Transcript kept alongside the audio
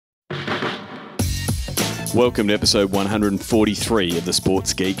Welcome to episode 143 of the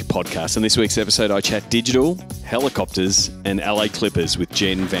Sports Geek podcast. In this week's episode, I chat digital, helicopters, and LA Clippers with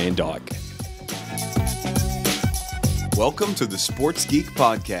Jenn Van Dijk. Welcome to the Sports Geek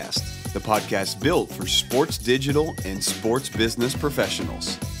podcast, the podcast built for sports digital and sports business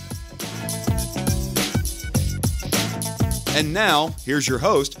professionals. And now, here's your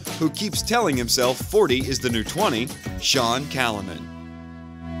host, who keeps telling himself 40 is the new 20, Sean Callanan.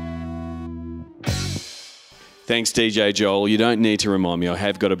 Thanks, DJ Joel. You don't need to remind me. I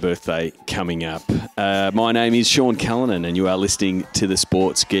have got a birthday coming up. My name is Sean Callanan, and you are listening to the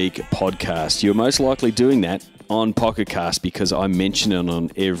Sports Geek podcast. You're most likely doing that on Pocket Cast because I mention it on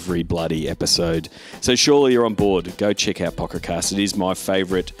every bloody episode. So surely you're on board. Go check out Pocket Cast. It is my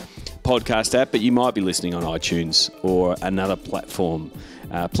favourite podcast app, but you might be listening on iTunes or another platform.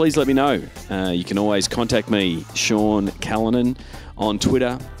 Please let me know. You can always contact me, Sean Callanan, on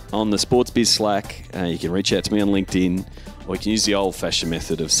Twitter, on the Sports Biz Slack. You can reach out to me on LinkedIn, or you can use the old-fashioned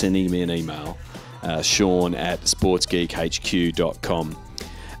method of sending me an email, sean@sportsgeekhq.com.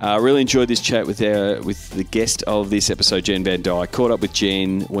 I really enjoyed this chat with the guest of this episode, Jenn Van Dijk. I caught up with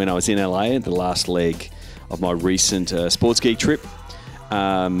Jenn when I was in LA at the last leg of my recent Sports Geek Trip.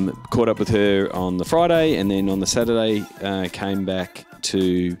 Caught up with her on the Friday, and then on the Saturday came back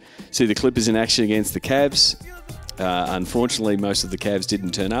to see the Clippers in action against the Cavs. Unfortunately, most of the Cavs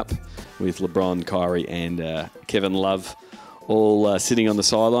didn't turn up, with LeBron, Kyrie, and Kevin Love all sitting on the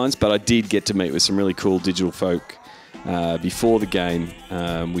sidelines. But I did get to meet with some really cool digital folk before the game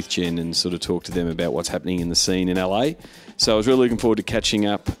with Jenn and sort of talk to them about what's happening in the scene in LA. So I was really looking forward to catching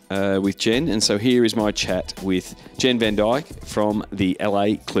up with Jenn. And so here is my chat with Jenn Van Dijk from the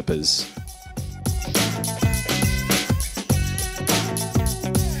LA Clippers.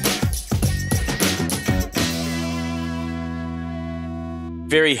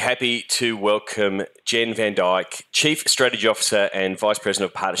 Very happy to welcome Jenn Van Dijk, Chief Strategy Officer and Vice President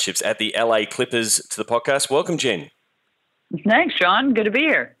of Partnerships at the LA Clippers, to the podcast. Welcome, Jenn. Thanks, Sean. Good to be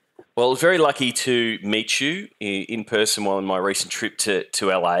here. Well, I was very lucky to meet you in person while on my recent trip to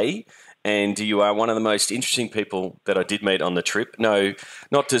LA, and you are one of the most interesting people that I did meet on the trip. No,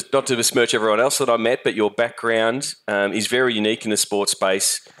 not to besmirch everyone else that I met, but your background is very unique in the sports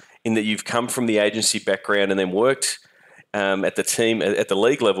space in that you've come from the agency background and then worked at the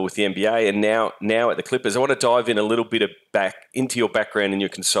league level with the NBA, and now at the Clippers. I want to dive in a little bit back into your background and your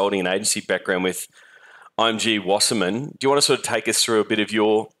consulting and agency background with IMG and Wasserman. Do you want to sort of take us through a bit of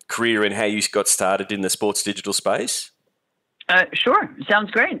your career and how you got started in the sports digital space? Sure.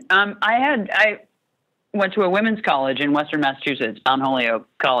 Sounds great. I went to a women's college in Western Massachusetts, Mount Holyoke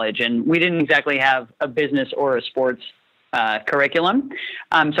College, and we didn't exactly have a business or a sports curriculum.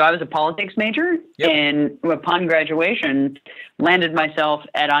 So I was a politics major, and upon graduation, landed myself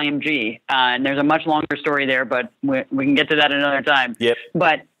at IMG. And there's a much longer story there, but we can get to that another time. Yep.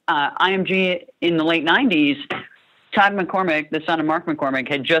 But IMG in the late 90s, Todd McCormick, the son of Mark McCormick,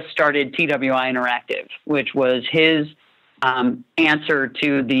 had just started TWI Interactive, which was his answer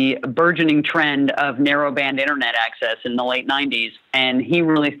to the burgeoning trend of narrowband internet access in the late 90s. And he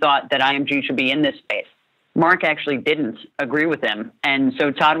really thought that IMG should be in this space. Mark actually didn't agree with him. And so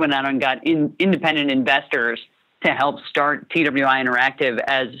Todd went out and got independent investors to help start TWI Interactive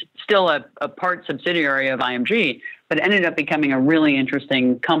as still a part subsidiary of IMG, but ended up becoming a really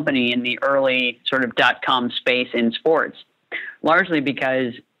interesting company in the early sort of .com space in sports, largely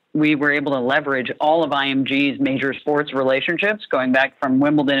because we were able to leverage all of IMG's major sports relationships, going back from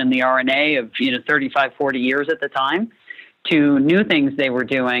Wimbledon and the RNA of 35, 40 years at the time, to new things they were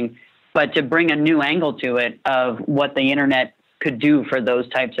doing, but to bring a new angle to it of what the internet could do for those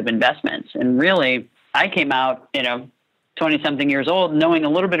types of investments. And really, I came out, 20-something years old, knowing a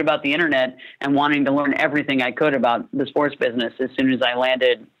little bit about the internet and wanting to learn everything I could about the sports business as soon as I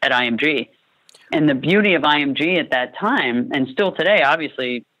landed at IMG. And the beauty of IMG at that time, and still today,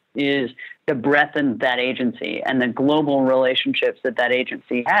 obviously, is the breadth of that agency and the global relationships that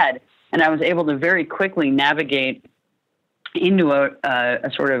agency had. And I was able to very quickly navigate into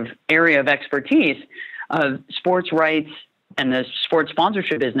a sort of area of expertise of sports rights and the sports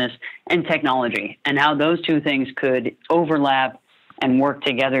sponsorship business and technology, and how those two things could overlap and work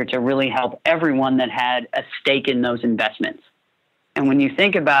together to really help everyone that had a stake in those investments. And when you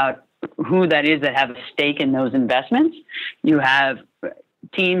think about who that is that have a stake in those investments, you have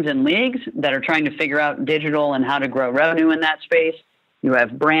teams and leagues that are trying to figure out digital and how to grow revenue in that space. You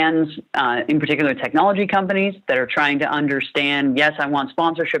have brands, in particular technology companies, that are trying to understand, yes, I want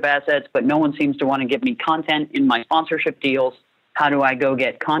sponsorship assets, but no one seems to want to give me content in my sponsorship deals. How do I go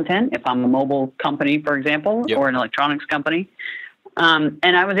get content if I'm a mobile company, for example, or an electronics company? And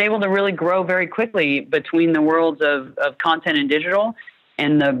I was able to really grow very quickly between the worlds of content and digital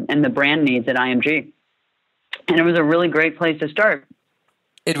and the brand needs at IMG. And it was a really great place to start.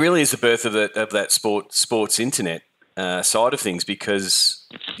 It really is the birth of that sports internet side of things, because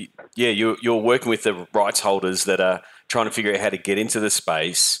you're working with the rights holders that are trying to figure out how to get into the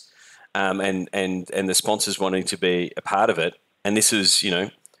space, and the sponsors wanting to be a part of it. And this is,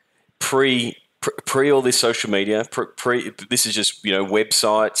 pre all this social media, this is just,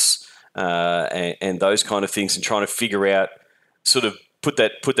 websites and those kind of things, and trying to figure out, sort of put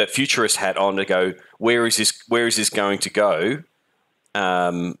that futurist hat on to go, where is this going to go?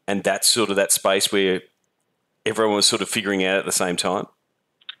 And that's sort of that space where everyone was sort of figuring out at the same time.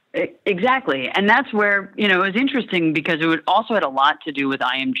 Exactly. And that's where, it was interesting, because it also had a lot to do with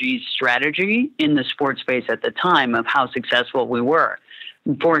IMG's strategy in the sports space at the time of how successful we were.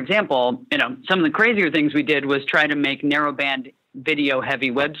 For example, some of the crazier things we did was try to make narrowband video heavy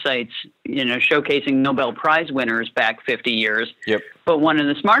websites, showcasing Nobel Prize winners back 50 years. Yep. But one of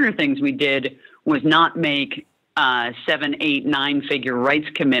the smarter things we did was not make 7, 8, 9-figure rights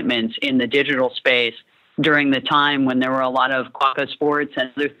commitments in the digital space during the time when there were a lot of Quokka Sports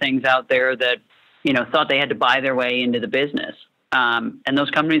and other things out there that, thought they had to buy their way into the business. And those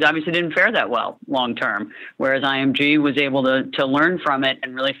companies obviously didn't fare that well long term, whereas IMG was able to learn from it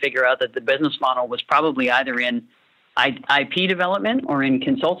and really figure out that the business model was probably either in IP development or in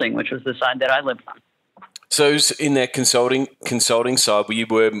consulting, which was the side that I lived on. So in that consulting side, you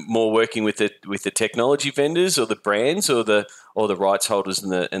were more working with the technology vendors, or the brands, or the rights holders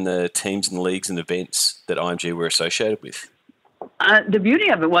and the teams and the leagues and events that IMG were associated with? The beauty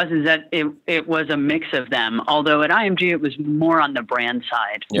of it is that it was a mix of them, although at IMG it was more on the brand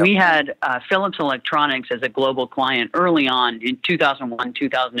side. Yep. We had Philips Electronics as a global client early on in 2001,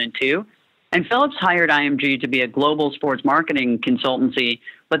 2002, and Philips hired IMG to be a global sports marketing consultancy,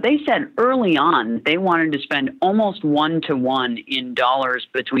 but they said early on they wanted to spend almost 1-to-1 in dollars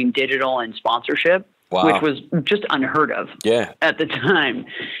between digital and sponsorship, wow, which was just unheard of at the time.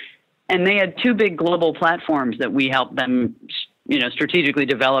 And they had 2 big global platforms that we helped them, strategically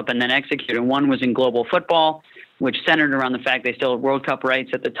develop and then execute. And one was in global football, which centered around the fact they still had World Cup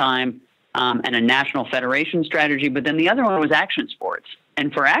rights at the time, and a national federation strategy. But then the other one was action sports.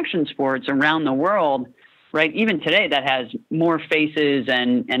 And for action sports around the world, right, even today, that has more faces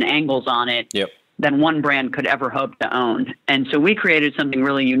and angles on it than one brand could ever hope to own. And so we created something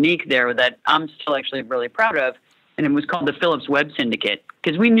really unique there that I'm still actually really proud of. And it was called the Philips Web Syndicate,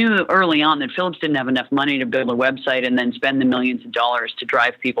 because we knew early on that Philips didn't have enough money to build a website and then spend the millions of dollars to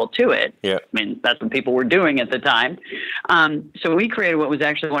drive people to it. Yeah. I mean, that's what people were doing at the time. So we created what was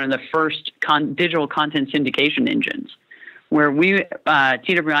actually one of the first digital content syndication engines, where we, TWI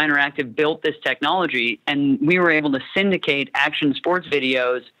Interactive, built this technology, and we were able to syndicate action sports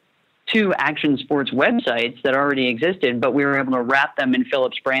videos to action sports websites that already existed, but we were able to wrap them in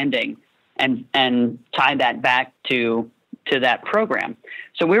Philips branding and tie that back to that program.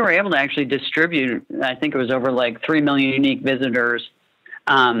 So we were able to actually distribute, I think it was over like 3 million unique visitors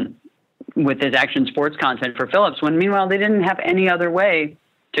with this action sports content for Philips, when meanwhile they didn't have any other way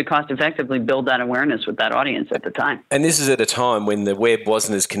to cost effectively build that awareness with that audience at the time. And this is at a time when the web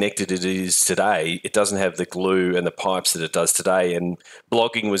wasn't as connected as it is today. It doesn't have the glue and the pipes that it does today. And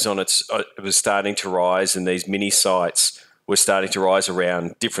blogging was it was starting to rise, and these mini sites were starting to rise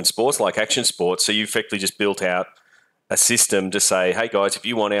around different sports like action sports. So you effectively just built out a system to say, hey guys, if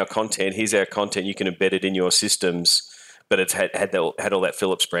you want our content, here's our content, you can embed it in your systems, but it's had all that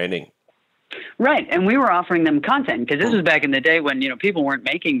Philips branding. Right, and we were offering them content, because this was back in the day when people weren't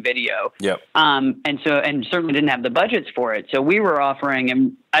making video, and certainly didn't have the budgets for it. So we were offering,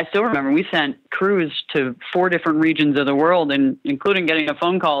 and I still remember we sent crews to 4 different regions of the world, and including getting a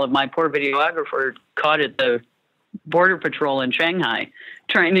phone call of my poor videographer caught at the Border Patrol in Shanghai,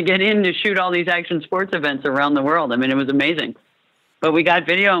 trying to get in to shoot all these action sports events around the world. I mean, it was amazing. But we got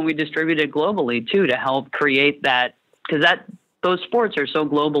video and we distributed globally too to help create that, because those sports are so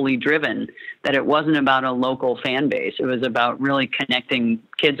globally driven that it wasn't about a local fan base. It was about really connecting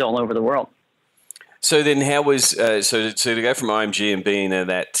kids all over the world. So then how was, so to go from IMG and being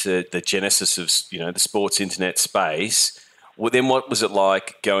the genesis of, the sports internet space, well, then what was it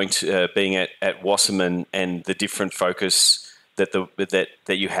like going to being at Wasserman, and the different focus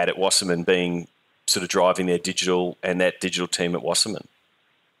that you had at Wasserman, being sort of driving their digital and that digital team at Wasserman?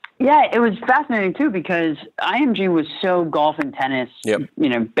 Yeah, it was fascinating too, because IMG was so golf and tennis,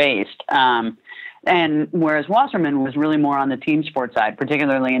 based, and whereas Wasserman was really more on the team sport side,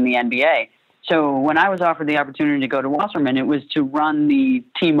 particularly in the NBA. So when I was offered the opportunity to go to Wasserman, it was to run the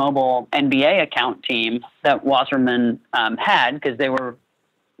T-Mobile NBA account team that Wasserman had, because they were,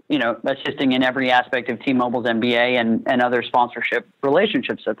 assisting in every aspect of T-Mobile's NBA and other sponsorship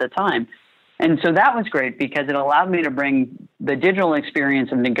relationships at the time. And so that was great because it allowed me to bring the digital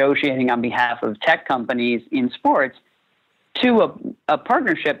experience of negotiating on behalf of tech companies in sports to a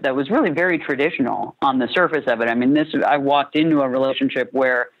partnership that was really very traditional on the surface of it. I mean, I walked into a relationship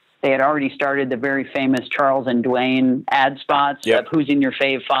where they had already started the very famous Charles and Dwayne ad spots of Who's in Your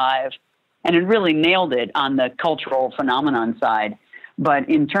Fave Five, and it really nailed it on the cultural phenomenon side. But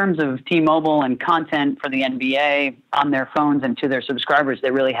in terms of T-Mobile and content for the NBA on their phones and to their subscribers, they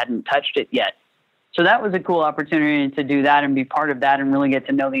really hadn't touched it yet. So that was a cool opportunity to do that and be part of that and really get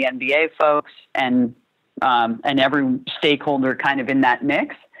to know the NBA folks and every stakeholder kind of in that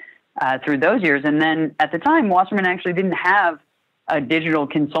mix through those years. And then at the time, Wasserman actually didn't have a digital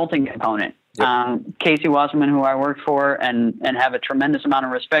consulting component. Casey Wasserman, who I worked for and have a tremendous amount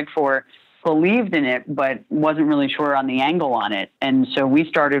of respect for, believed in it, but wasn't really sure on the angle on it. And so we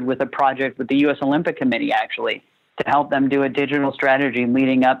started with a project with the U.S. Olympic Committee, actually, to help them do a digital strategy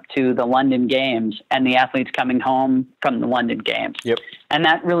leading up to the London Games and the athletes coming home from the London Games. And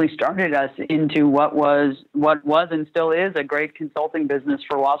that really started us into what was and still is a great consulting business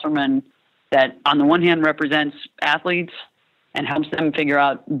for Wasserman that on the one hand represents athletes and helps them figure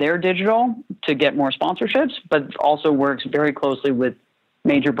out their digital to get more sponsorships, but also works very closely with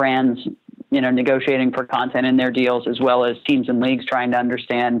major brands, negotiating for content in their deals, as well as teams and leagues trying to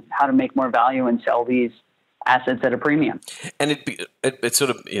understand how to make more value and sell these assets at a premium. And it's sort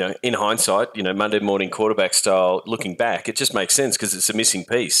of, in hindsight, Monday morning quarterback style, looking back, it just makes sense because it's a missing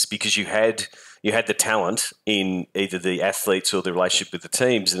piece because you had the talent in either the athletes or the relationship with the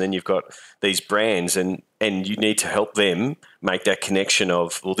teams, and then you've got these brands and you need to help them make that connection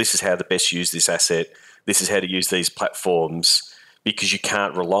of, well, this is how to best use this asset. This is how to use these platforms. Because you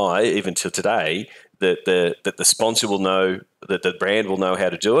can't rely, even till today, that the sponsor will know, that the brand will know how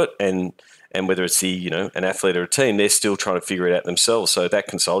to do it, and whether it's an athlete or a team, they're still trying to figure it out themselves. So that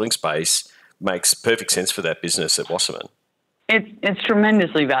consulting space makes perfect sense for that business at Wasserman. It's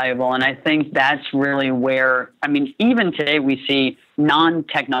tremendously valuable, and I think that's really where, even today we see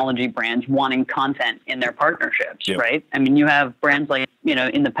non-technology brands wanting content in their partnerships, right? You have brands like,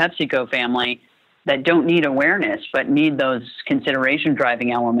 in the PepsiCo family that don't need awareness, but need those consideration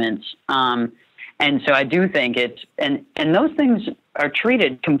driving elements. And so I do think and those things are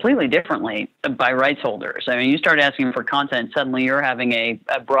treated completely differently by rights holders. You start asking for content, suddenly you're having a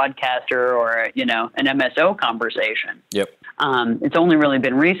broadcaster or, an MSO conversation. It's only really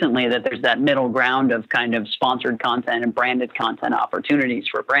been recently that there's that middle ground of kind of sponsored content and branded content opportunities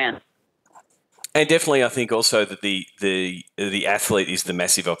for brands. And definitely I think also that the athlete is the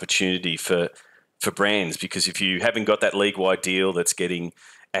massive opportunity for brands, because if you haven't got that league-wide deal that's getting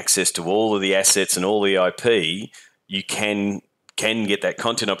access to all of the assets and all the IP, you can get that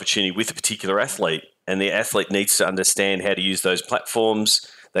content opportunity with a particular athlete. And the athlete needs to understand how to use those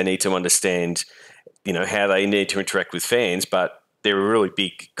platforms. They need to understand, how they need to interact with fans, but they're a really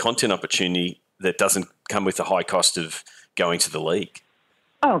big content opportunity that doesn't come with the high cost of going to the league.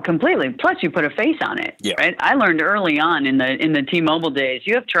 Oh, completely. Plus, you put a face on it, right? I learned early on in the T-Mobile days,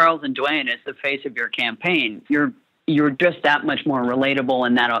 you have Charles and Dwayne as the face of your campaign. You're just that much more relatable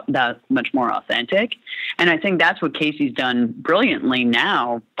and that much more authentic. And I think that's what Casey's done brilliantly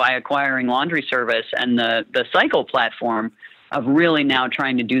now by acquiring Laundry Service and the Cycle platform of really now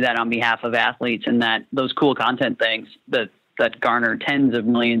trying to do that on behalf of athletes and those cool content things that garner tens of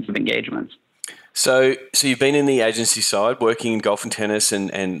millions of engagements. So you've been in the agency side, working in golf and tennis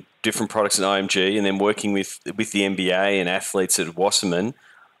and different products at IMG, and then working with the NBA and athletes at Wasserman.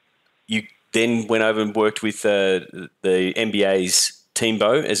 You then went over and worked with the NBA's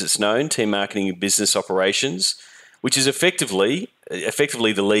Teambo, as it's known, Team Marketing and Business Operations, which is effectively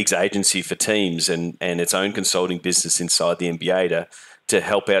the league's agency for teams and its own consulting business inside the NBA to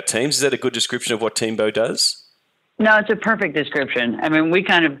help out teams. Is that a good description of what Teambo does? No, it's a perfect description. We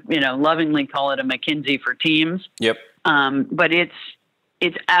kind of, lovingly call it a McKinsey for teams. But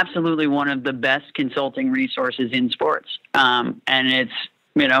it's absolutely one of the best consulting resources in sports. And it's,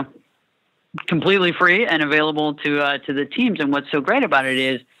 completely free and available to the teams. And what's so great about it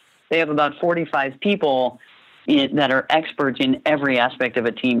is they have about 45 people that are experts in every aspect of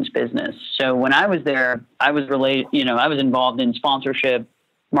a team's business. So when I was there, I was involved in sponsorship,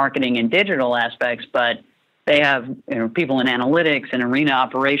 marketing, and digital aspects, but they have people in analytics and arena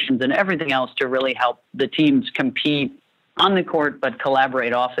operations and everything else to really help the teams compete on the court, but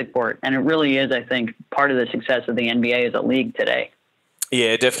collaborate off the court. And it really is, I think, part of the success of the NBA as a league today.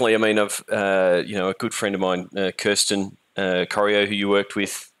 Yeah, definitely. I mean, I've a good friend of mine, Kirsten Corio, who you worked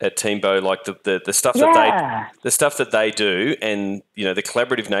with at Teambo, like the stuff that they do, and the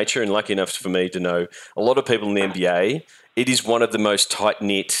collaborative nature. And lucky enough for me to know a lot of people in the NBA, it is one of the most tight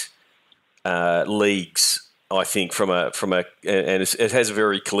knit leagues. I think and it has a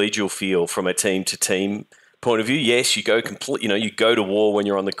very collegial feel from a team to team point of view. Yes, you go you go to war when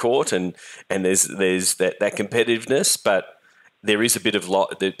you're on the court, and there's that competitiveness, but there is a bit of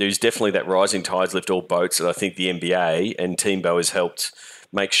there's definitely that rising tides lift all boats, and I think the NBA and Teambo has helped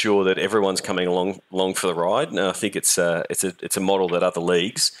make sure that everyone's coming along for the ride. And I think it's a model that other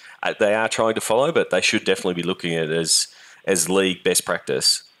leagues they are trying to follow, but they should definitely be looking at it as league best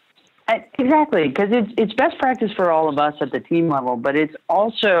practice. Exactly, because it's best practice for all of us at the team level, but it's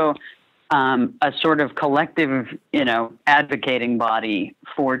also a sort of collective, advocating body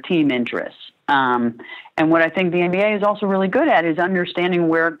for team interests. And what I think the NBA is also really good at is understanding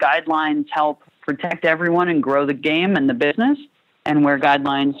where guidelines help protect everyone and grow the game and the business, and where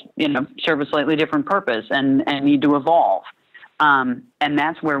guidelines, serve a slightly different purpose and need to evolve. And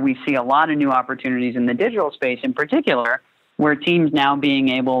that's where we see a lot of new opportunities in the digital space in particular, where teams now being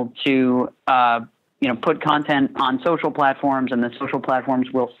able to, put content on social platforms, and the social platforms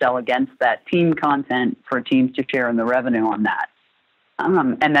will sell against that team content for teams to share in the revenue on that.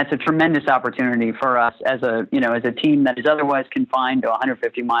 And that's a tremendous opportunity for us as a team that is otherwise confined to a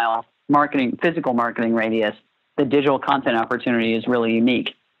 150-mile physical marketing radius. The digital content opportunity is really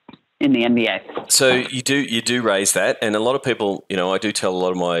unique in the NBA. So you do raise that, and a lot of people, I do tell a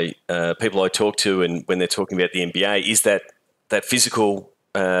lot of my people I talk to, and when they're talking about the NBA, is that physical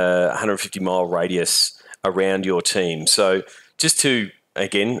 150-mile radius around your team. So just to,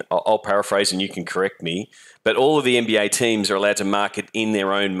 again, I'll paraphrase and you can correct me, but all of the NBA teams are allowed to market in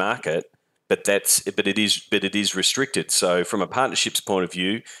their own market, but it is restricted. So from a partnerships point of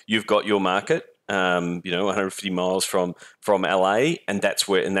view, you've got your market, 150 miles from LA, and that's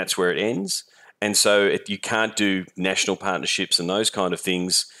where it ends. And so you can't do national partnerships and those kind of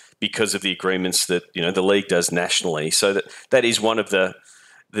things because of the agreements that the league does nationally. So that is one of the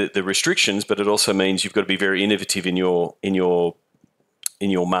restrictions, but it also means you've got to be very innovative in your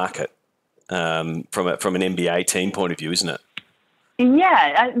market from an NBA team point of view, isn't it?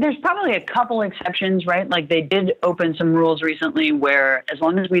 Yeah, there's probably a couple exceptions, right? Like they did open some rules recently where as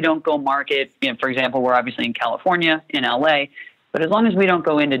long as we don't go market, for example, we're obviously in California, in LA, but as long as we don't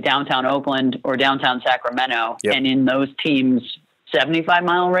go into downtown Oakland or downtown Sacramento, yep, and in those teams'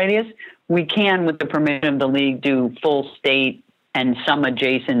 75-mile radius, we can, with the permission of the league, do full state and some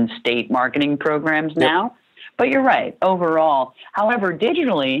adjacent state marketing programs now. Yep. But you're right, overall. However,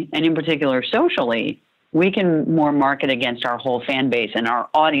 digitally, and in particular socially, we can more market against our whole fan base and our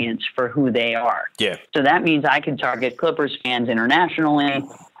audience for who they are. Yeah. So that means I can target Clippers fans internationally,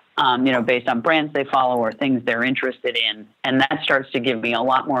 based on brands they follow or things they're interested in. And that starts to give me a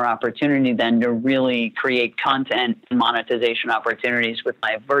lot more opportunity then to really create content and monetization opportunities with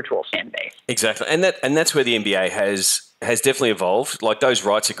my virtual fan base. Exactly. And that's where the NBA has definitely evolved. Like those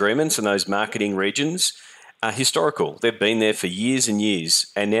rights agreements and those marketing regions are historical. They've been there for years and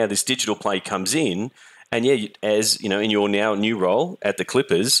years. And now this digital play comes in. And yeah, as in your now new role at the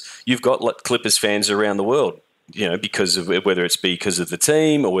Clippers, you've got Clippers fans around the world, because of whether it's because of the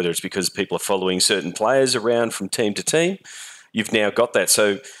team or whether it's because people are following certain players around from team to team. You've now got that.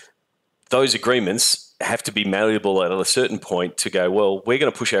 So those agreements have to be malleable at a certain point to go, well, we're going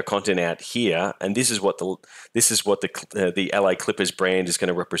to push our content out here, and this is what the LA Clippers brand is going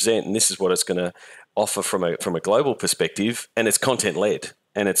to represent, and this is what it's going to offer from a global perspective, and it's content led.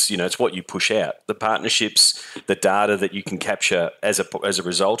 And it's it's what you push out. The partnerships, the data that you can capture as a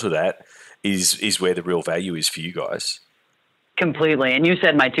result of that is where the real value is for you guys. Completely. And you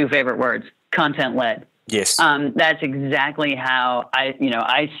said my two favorite words, content led. Yes. That's exactly how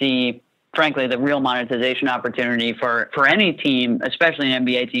I see, frankly, the real monetization opportunity for any team, especially an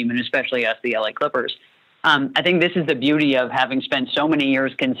NBA team and especially us, the LA Clippers. I think this is the beauty of having spent so many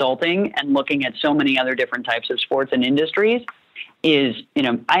years consulting and looking at so many other different types of sports and industries. Is,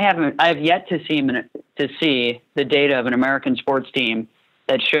 I have yet to see the data of an American sports team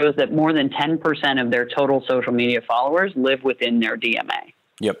that shows that more than 10% of their total social media followers live within their DMA.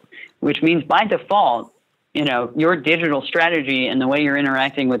 Yep. Which means by default, your digital strategy and the way you're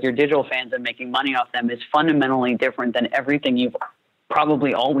interacting with your digital fans and making money off them is fundamentally different than everything you've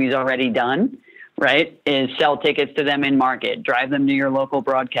probably always already done, right? Is sell tickets to them in market, drive them to your local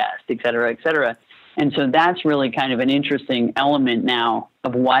broadcast, et cetera, et cetera. And so that's really kind of an interesting element now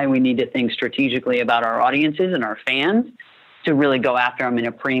of why we need to think strategically about our audiences and our fans to really go after them in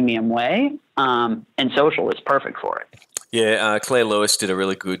a premium way. And social is perfect for it. Yeah, Claire Lewis did a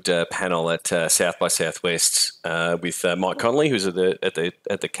really good panel at South by Southwest with Mike Connolly, who's at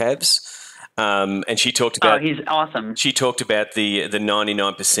the Cavs, and she talked about. Oh, he's awesome. She talked about the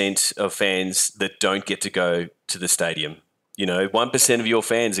 99% of fans that don't get to go to the stadium. 1% of your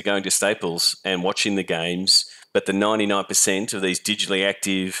fans are going to Staples and watching the games, but the 99% of these digitally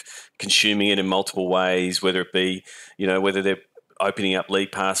active, consuming it in multiple ways, whether it be, whether they're opening up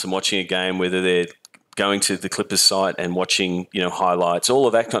League Pass and watching a game, whether they're going to the Clippers site and watching, highlights, all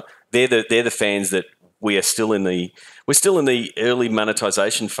of that. They're the fans that we're still in the early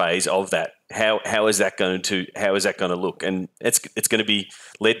monetization phase of that. How is that going to look? And it's going to be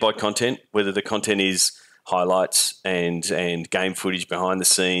led by content, whether the content is highlights and game footage behind the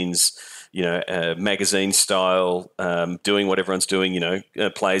scenes, magazine style, doing what everyone's doing,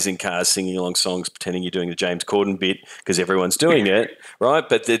 players in cars singing along songs, pretending you're doing the James Corden bit because everyone's doing it, right?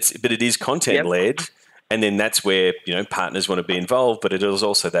 But it is content led. And then that's where partners want to be involved, but there's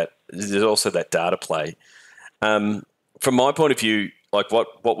also that data play. From my point of view, like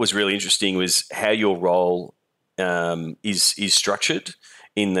what was really interesting was how your role is structured.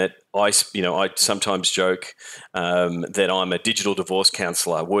 In that I sometimes joke that I'm a digital divorce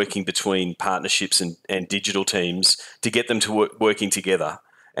counsellor working between partnerships and digital teams to get them to working together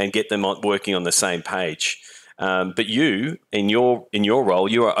and get them working on the same page. But you, in your role,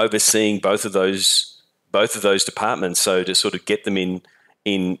 you are overseeing both of those departments. So to sort of get them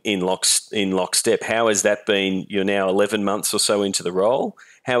in lockstep, how has that been? You're now 11 months or so into the role.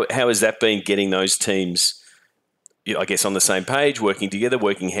 How has that been getting those teams, I guess, on the same page, working together,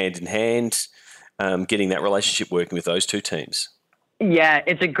 working hand in hand, getting that relationship working with those two teams? Yeah,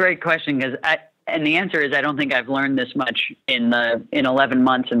 it's a great question and the answer is I don't think I've learned this much in 11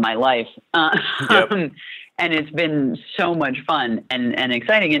 months in my life. Yep. And it's been so much fun and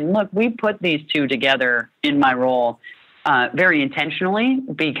exciting. And look, we put these two together in my role very intentionally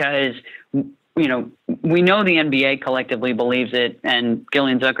because, we know the NBA collectively believes it. And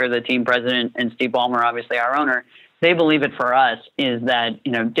Gillian Zucker, the team president, and Steve Ballmer, obviously our owner, they believe it for us is that,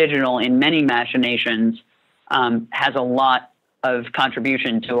 digital in many machinations has a lot of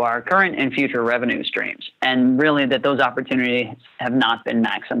contribution to our current and future revenue streams. And really that those opportunities have not been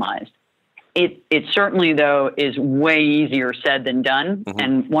maximized. It certainly, though, is way easier said than done. Mm-hmm.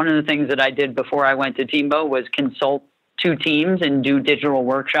 And one of the things that I did before I went to Teambo was consult two teams and do digital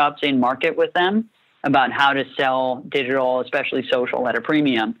workshops in market with them about how to sell digital, especially social, at a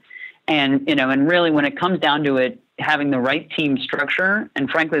premium. And, and really when it comes down to it, having the right team structure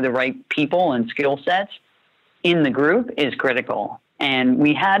and frankly, the right people and skill sets in the group is critical. And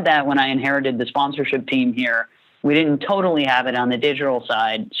we had that when I inherited the sponsorship team here. We didn't totally have it on the digital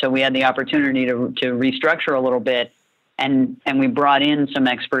side. So we had the opportunity to restructure a little bit. And we brought in some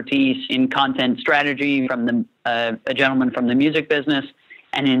expertise in content strategy from a gentleman from the music business,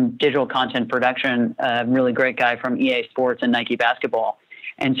 and in digital content production, a really great guy from EA Sports and Nike Basketball.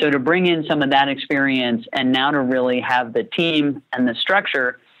 And so to bring in some of that experience and now to really have the team and the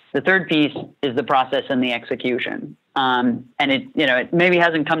structure, the third piece is the process and the execution. And it maybe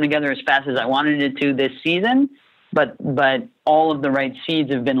hasn't come together as fast as I wanted it to this season, but all of the right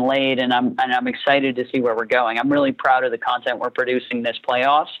seeds have been laid, and I'm excited to see where we're going. I'm really proud of the content we're producing this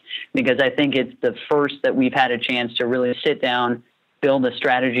playoffs because I think it's the first that we've had a chance to really sit down, build a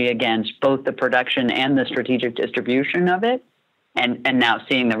strategy against both the production and the strategic distribution of it, and now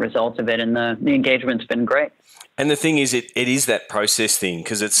seeing the results of it, and the engagement's been great. And the thing is, it is that process thing,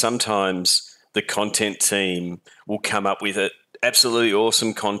 because it's sometimes the content team will come up with it absolutely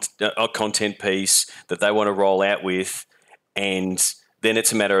awesome content piece that they want to roll out with, and then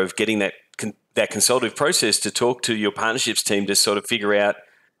it's a matter of getting that consultative process to talk to your partnerships team to sort of figure out,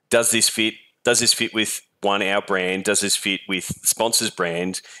 does this fit with our brand, does this fit with the sponsor's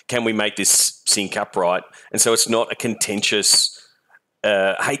brand, can we make this sync up right? And so it's not a contentious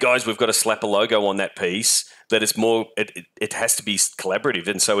hey guys, we've got to slap a logo on that piece, that it's more it has to be collaborative.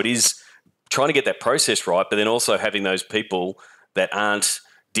 And so it is trying to get that process right, but then also having those people that aren't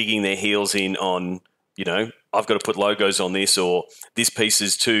digging their heels in on, I've got to put logos on this, or this piece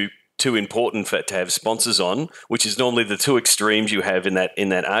is too important to have sponsors on, which is normally the two extremes you have in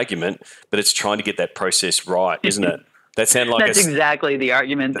that argument. But it's trying to get that process right, isn't it? That's exactly the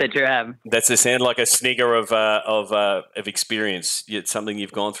argument that you have. That's a sound like a snigger of experience. It's something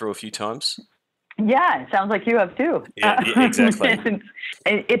you've gone through a few times. Yeah, it sounds like you have too. Yeah, exactly.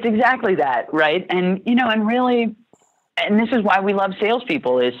 It's exactly that, right? And and really, and this is why we love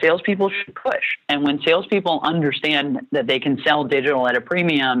salespeople. Is salespeople should push, and when salespeople understand that they can sell digital at a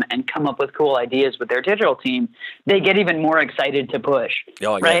premium and come up with cool ideas with their digital team, they get even more excited to push.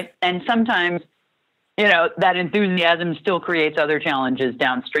 Oh, yeah. Right? And sometimes, that enthusiasm still creates other challenges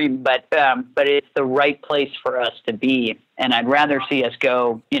downstream, but it's the right place for us to be. And I'd rather see us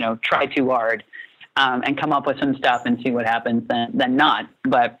go, try too hard, and come up with some stuff and see what happens than not.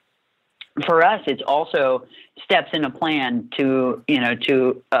 But for us, it's also steps in a plan to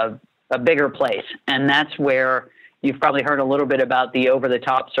a bigger place. And that's where you've probably heard a little bit about the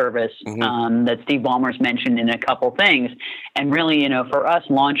over-the-top service that Steve Ballmer's mentioned in a couple things. And really, for us,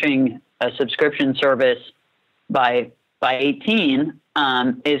 launching a subscription service by 18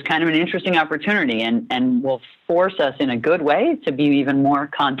 is kind of an interesting opportunity, and will force us in a good way to be even more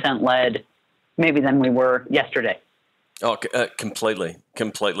content-led maybe than we were yesterday. Oh, completely.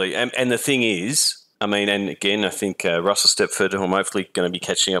 And the thing is, and again, I think Russell Stepford, who I'm hopefully going to be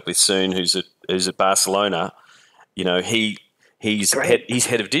catching up with soon, who's at Barcelona, he's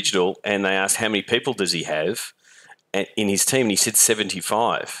head of digital, and they asked how many people does he have in his team, and he said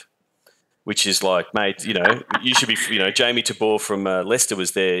 75, which is like, mate, you should be, Jamie Tabor from Leicester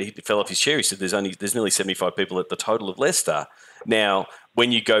was there. He fell off his chair. He said there's nearly 75 people at the total of Leicester. Now,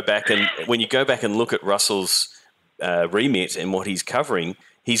 when you go back and look at Russell's remit and what he's covering,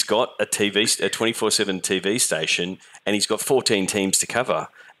 he's got a 24/7 TV station, and he's got 14 teams to cover.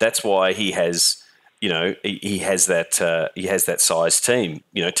 That's why he has, he has that size team.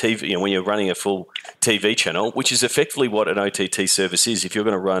 TV. When you're running a full TV channel, which is effectively what an OTT service is. If you're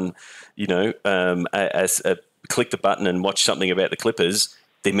going to run, click the button and watch something about the Clippers,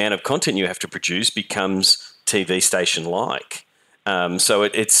 the amount of content you have to produce becomes TV station like. So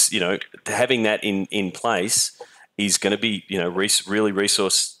it's having that in place is going to be really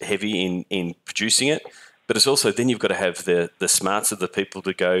resource heavy in producing it, but it's also then you've got to have the smarts of the people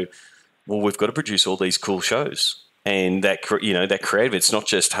to go, well, we've got to produce all these cool shows, and that creative. It's not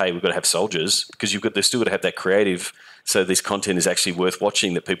just, hey, we've got to have soldiers, because they've still got to have that creative. So this content is actually worth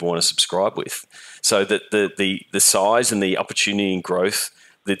watching that people want to subscribe with. So that the size and the opportunity and growth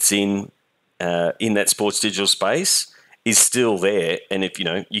that's in that sports digital space is still there. And if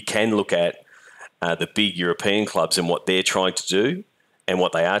you can look at the big European clubs and what they're trying to do and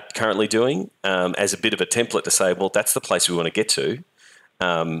what they are currently doing as a bit of a template to say, well, that's the place we want to get to.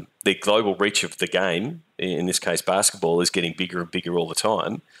 The global reach of the game, in this case basketball, is getting bigger and bigger all the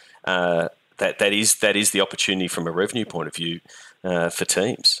time. That is the opportunity from a revenue point of view for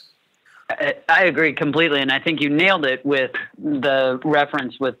teams. I agree completely, and I think you nailed it with the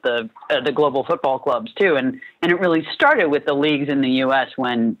reference with the global football clubs too, and it really started with the leagues in the U.S.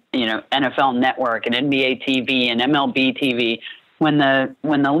 when NFL Network and NBA TV and MLB TV, when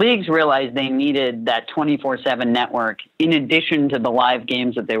the leagues realized they needed that 24/7 network in addition to the live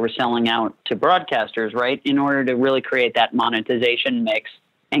games that they were selling out to broadcasters, right, in order to really create that monetization mix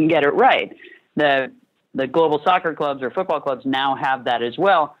and get it right. The global soccer clubs or football clubs now have that as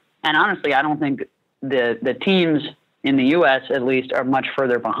well. And honestly, I don't think the teams in the U.S. at least are much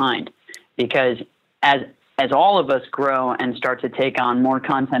further behind, because as all of us grow and start to take on more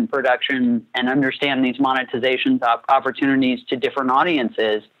content production and understand these monetization opportunities to different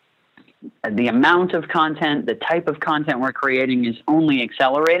audiences, the amount of content, the type of content we're creating is only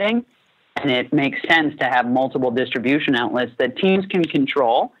accelerating, and it makes sense to have multiple distribution outlets that teams can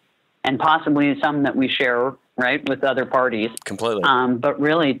control, and possibly some that we share, right, with other parties. Completely. But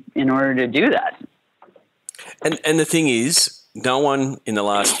really, in order to do that. And the thing is, no one in the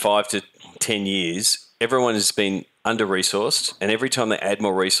last 5 to 10 years, everyone has been under-resourced, and every time they add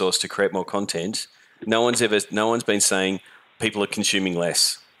more resource to create more content, no one's been saying people are consuming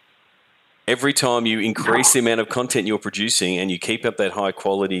less. Every time you increase the amount of content you're producing and you keep up that high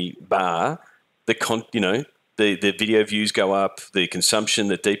quality bar, the video views go up, the consumption,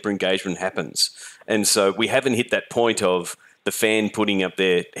 the deeper engagement happens. And so we haven't hit that point of the fan putting up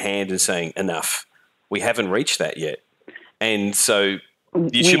their hand and saying, enough. We haven't reached that yet. And so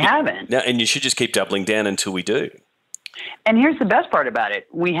you should just keep doubling down until we do. And here's the best part about it.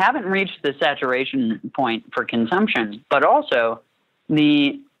 We haven't reached the saturation point for consumption, but also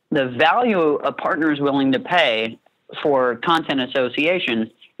the value a partner is willing to pay for content association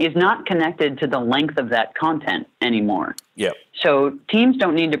is not connected to the length of that content anymore. Yep. So teams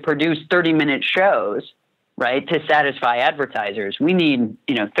don't need to produce 30-minute shows, right, to satisfy advertisers. We need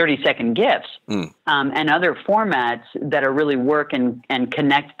 30-second GIFs and other formats that are really work and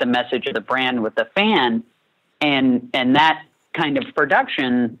connect the message of the brand with the fan. And that kind of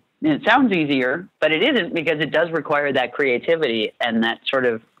production, it sounds easier, but it isn't, because it does require that creativity and that sort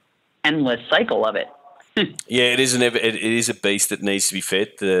of endless cycle of it. Yeah, it is a beast that needs to be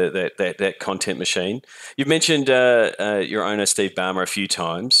fed, that content machine. You've mentioned your owner, Steve Ballmer, a few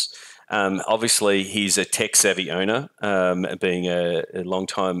times. Obviously, he's a tech-savvy owner, being a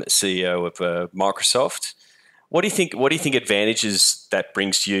long-time CEO of Microsoft. What do you think? What do you think advantages that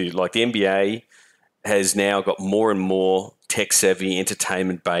brings to you? Like the NBA has now got more and more tech-savvy,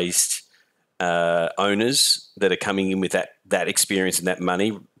 entertainment-based owners that are coming in with that experience and that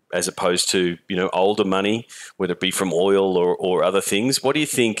money, as opposed to older money, whether it be from oil or other things. What do you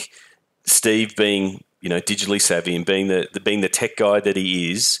think, Steve, being digitally savvy and being the tech guy that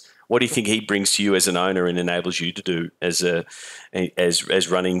he is, what do you think he brings to you as an owner and enables you to do as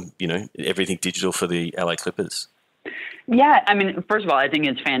running everything digital for the LA Clippers? Yeah, I mean, first of all, I think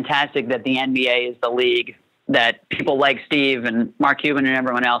it's fantastic that the NBA is the league that people like Steve and Mark Cuban and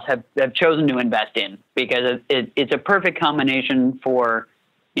everyone else have chosen to invest in, because it's a perfect combination for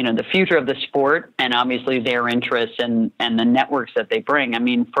the future of the sport and obviously their interests and the networks that they bring. I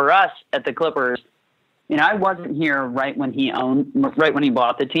mean, for us at the Clippers, I wasn't here right when he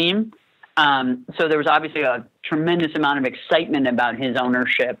bought the team. So there was obviously a tremendous amount of excitement about his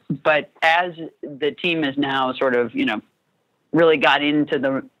ownership. But as the team has now sort of, really got into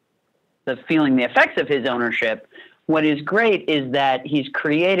the feeling the effects of his ownership, what is great is that he's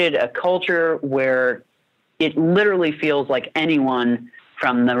created a culture where it literally feels like anyone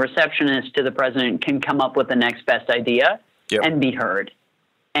from the receptionist to the president can come up with the next best idea and be heard.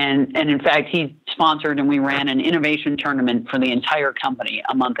 And in fact, he sponsored and we ran an innovation tournament for the entire company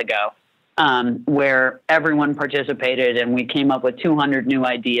a month ago, where everyone participated and we came up with 200 new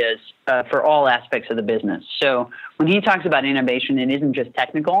ideas for all aspects of the business. So when he talks about innovation, it isn't just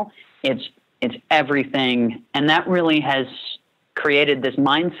technical, it's everything. And that really has created this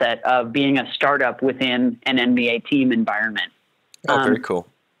mindset of being a startup within an NBA team environment. Oh, very cool.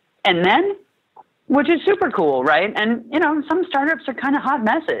 And then, which is super cool, right? And, some startups are kind of hot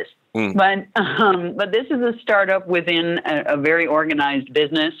messes. But this is a startup within a very organized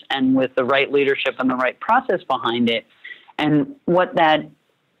business and with the right leadership and the right process behind it. And what that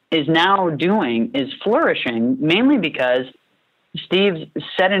is now doing is flourishing, mainly because Steve's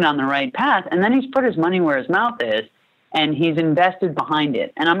set it on the right path, and then he's put his money where his mouth is, and he's invested behind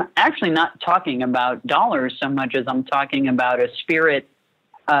it. And I'm actually not talking about dollars so much as I'm talking about a spirit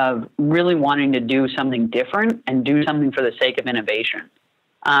of really wanting to do something different and do something for the sake of innovation.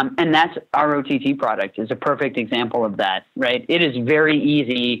 And that's our OTT product is a perfect example of that, right? It is very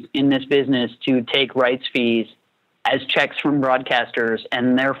easy in this business to take rights fees as checks from broadcasters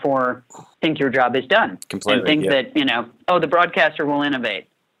and therefore think your job is done. Completely, and think that, the broadcaster will innovate.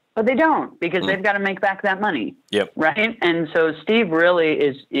 But they don't, because they've got to make back that money. Yep. Right? And so Steve really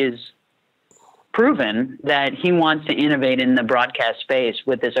is proven that he wants to innovate in the broadcast space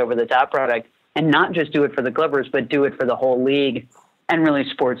with this over-the-top product and not just do it for the Clippers, but do it for the whole league and really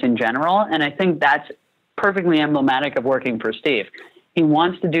sports in general. And I think that's perfectly emblematic of working for Steve. He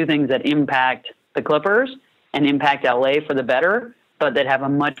wants to do things that impact the Clippers and impact LA for the better, but that have a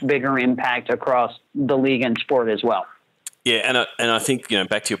much bigger impact across the league and sport as well. Yeah, and I think,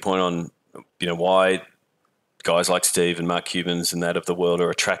 back to your point on, why guys like Steve and Mark Cubans and that of the world are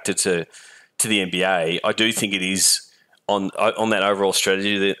attracted to the NBA, I do think it is on that overall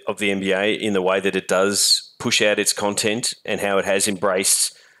strategy of the NBA in the way that it does push out its content and how it has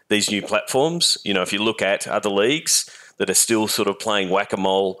embraced these new platforms. If you look at other leagues that are still sort of playing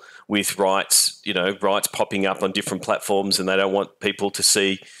whack-a-mole with rights popping up on different platforms, and they don't want people to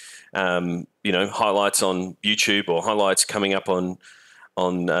see, highlights on YouTube or highlights coming up on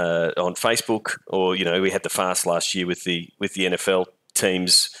Facebook, or we had the fast last year with the NFL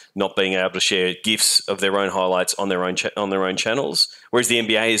teams not being able to share GIFs of their own highlights on their own channels, whereas the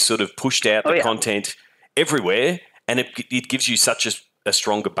NBA has sort of pushed out the content everywhere, and it gives you such a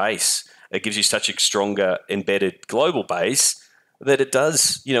stronger base. It gives you such a stronger embedded global base that it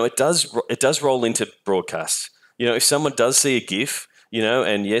does roll into broadcast. If someone does see a GIF,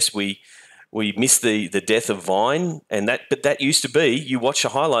 and yes, we missed the death of Vine, but that used to be, you watch a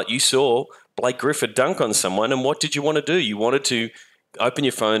highlight, you saw Blake Griffin dunk on someone, and what did you want to do? You wanted to open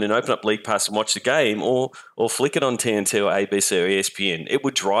your phone and open up League Pass and watch the game, or flick it on TNT or ABC or ESPN. It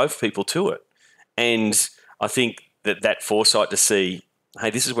would drive people to it. And I think that foresight to see, hey,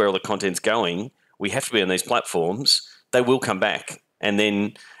 this is where all the content's going, we have to be on these platforms, they will come back. And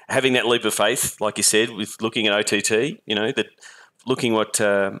then having that leap of faith, like you said, with looking at OTT, that looking what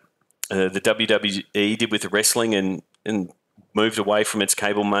the WWE did with the wrestling and moved away from its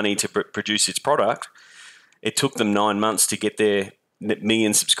cable money to produce its product, it took them 9 months to get their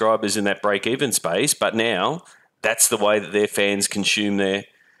million subscribers in that break-even space. But now that's the way that their fans consume their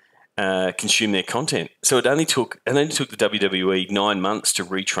content. So it only took the WWE 9 months to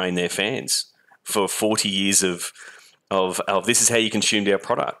retrain their fans for 40 years of this is how you consumed our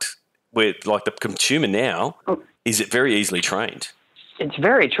product. where like the consumer now is very easily trained. It's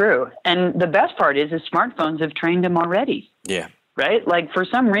very true. And the best part is smartphones have trained them already. Yeah. Right? Like for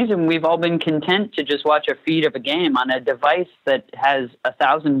some reason, we've all been content to just watch a feed of a game on a device that has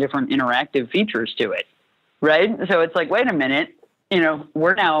 1,000 different interactive features to it. Right? So it's like, wait a minute,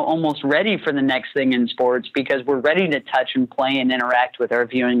 we're now almost ready for the next thing in sports because we're ready to touch and play and interact with our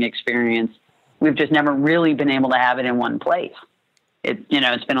viewing experience. We've just never really been able to have it in one place.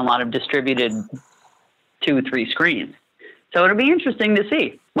 It's been a lot of distributed 2, 3 screens. So it'll be interesting to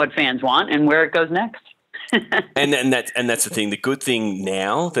see what fans want and where it goes next. and that's the thing. The good thing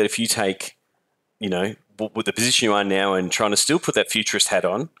now that if you take, with the position you are now and trying to still put that futurist hat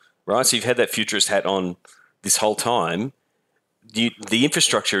on, right? So you've had that futurist hat on this whole time. The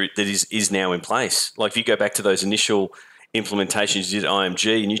infrastructure that is now in place. Like if you go back to those initial implementations you did at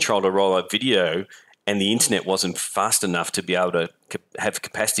IMG and you tried to roll out video and the internet wasn't fast enough to be able to have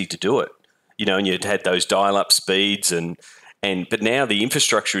capacity to do it, and you'd had those dial-up speeds but now the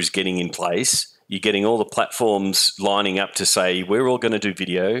infrastructure is getting in place. You're getting all the platforms lining up to say, we're all going to do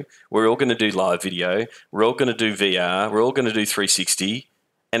video, we're all going to do live video, we're all going to do VR, we're all going to do 360.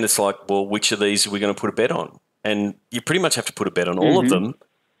 And it's like, well, which of these are we going to put a bet on? And you pretty much have to put a bet on all of them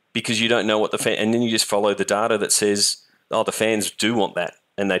because you don't know what and then you just follow the data that says, oh, the fans do want that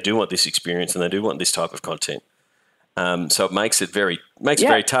and they do want this experience and they do want this type of content. So it makes it very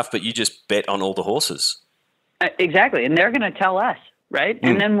tough, but you just bet on all the horses. Exactly. And they're going to tell us. Right.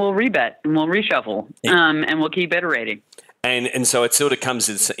 And then we'll rebet and we'll reshuffle and we'll keep iterating. And so it sort of comes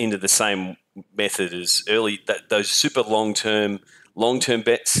into the same method as those super long-term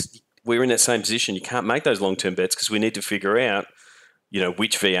bets. We're in that same position. You can't make those long-term bets because we need to figure out,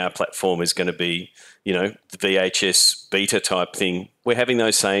 which VR platform is going to be, the VHS beta type thing. We're having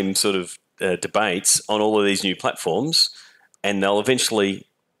those same sort of debates on all of these new platforms and they'll eventually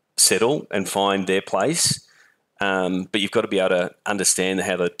settle and find their place. But you've got to be able to understand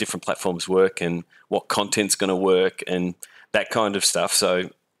how the different platforms work and what content's going to work and that kind of stuff.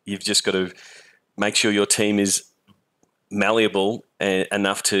 So you've just got to make sure your team is malleable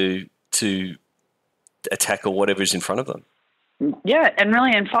enough to tackle whatever's in front of them. Yeah,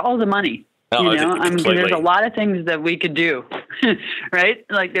 and follow the money. There's a lot of things that we could do, right?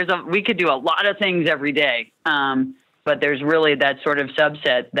 Like we could do a lot of things every day. But there's really that sort of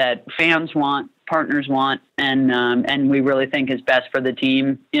subset that fans want, partners want, and we really think is best for the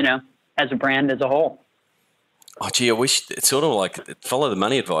team, as a brand as a whole. Oh, gee, I wish it's sort of like follow the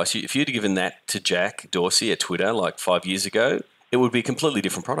money advice. If you'd given that to Jack Dorsey at Twitter like 5 years ago, it would be a completely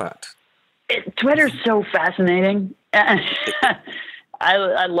different product. Twitter's so fascinating.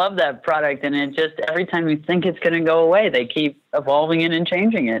 I love that product, and it just every time you think it's going to go away, they keep evolving it and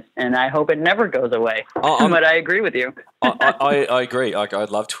changing it, and I hope it never goes away. But I agree with you. I agree. I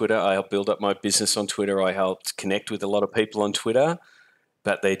love Twitter. I helped build up my business on Twitter. I helped connect with a lot of people on Twitter,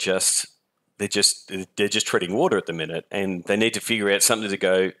 but they're just treading water at the minute, and they need to figure out something to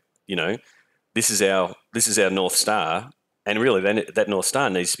go. This is our North Star, and really, that North Star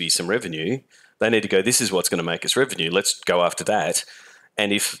needs to be some revenue. They need to go. This is what's going to make us revenue. Let's go after that.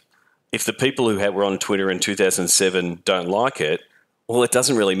 And if the people who were on Twitter in 2007 don't like it, well, it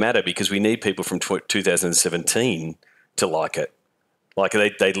doesn't really matter because we need people from 2017 to like it. Like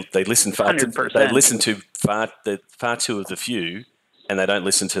they listen far too of the few, and they don't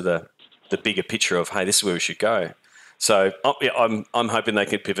listen to the bigger picture of, hey, this is where we should go. So I'm hoping they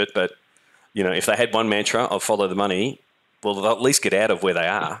can pivot, but if they had one mantra of follow the money, well, they'll at least get out of where they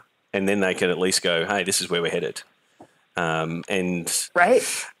are, and then they can at least go, hey, this is where we're headed. Right.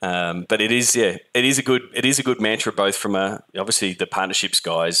 But it is a good mantra, both from obviously the partnerships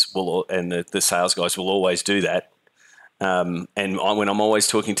guys and the sales guys will always do that. And when I'm always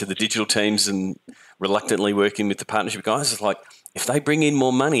talking to the digital teams and reluctantly working with the partnership guys, it's like, if they bring in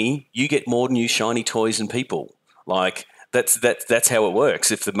more money, you get more new shiny toys and people. Like that's how it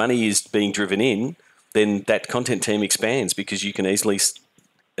works. If the money is being driven in, then that content team expands because you can easily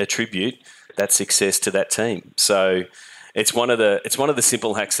attribute that success to that team. So it's one of the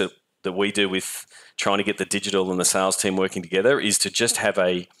simple hacks that we do with trying to get the digital and the sales team working together is to just have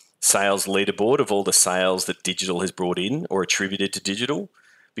a sales leaderboard of all the sales that digital has brought in or attributed to digital.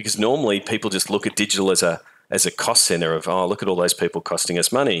 Because normally people just look at digital as a cost center of, oh, look at all those people costing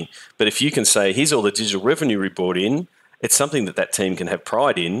us money. But if you can say, here's all the digital revenue we brought in, it's something that team can have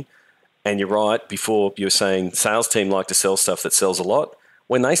pride in. And you're right, before you were saying sales team like to sell stuff that sells a lot.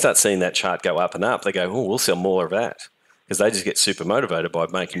 When they start seeing that chart go up and up, they go, oh, we'll sell more of that, because they just get super motivated by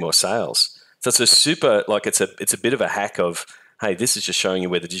making more sales. So it's it's a bit of a hack of, hey, this is just showing you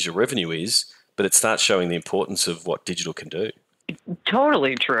where the digital revenue is, but it starts showing the importance of what digital can do.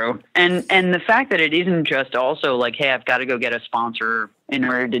 Totally true. And the fact that it isn't just also like, hey, I've got to go get a sponsor in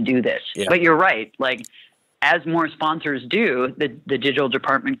order to do this. Yeah. But you're right. Like, as more sponsors do, the digital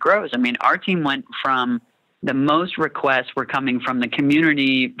department grows. I mean, our team went from the most requests were coming from the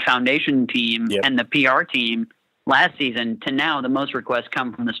community foundation team Yep. and the PR team last season to now the most requests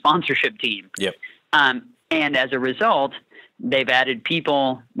come from the sponsorship team. Yep. And as a result, they've added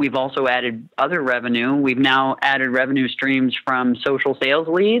people. We've also added other revenue. We've now added revenue streams from social sales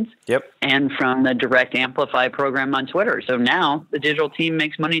leads Yep. and from the Direct Amplify program on Twitter. So now the digital team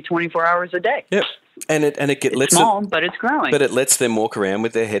makes money 24 hours a day. Yep. And it It's lets small, them, but it's growing. but it lets them walk around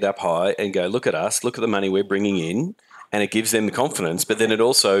with their head up high and go, look at us, look at the money we're bringing in, and it gives them the confidence. But then it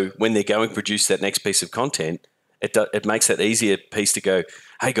also, when they're going to produce that next piece of content, it makes that easier piece to go,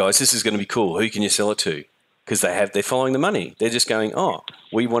 hey guys, this is going to be cool. Who can you sell it to? Because they're following the money. They're just going, oh,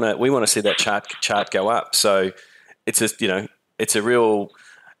 we want to see that chart go up. So it's a real.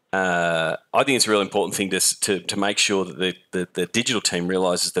 I think it's a real important thing to make sure that the digital team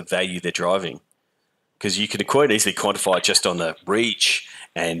realizes the value they're driving, because you can quite easily quantify it just on the reach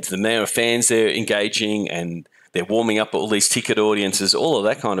and the amount of fans they're engaging, and they're warming up all these ticket audiences, all of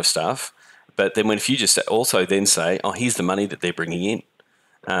that kind of stuff. But then if you just also then say, oh, here's the money that they're bringing in.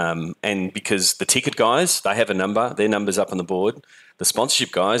 And because the ticket guys, they have a number, their number's up on the board. The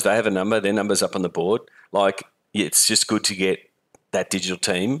sponsorship guys, they have a number, their number's up on the board. Like, it's just good to get that digital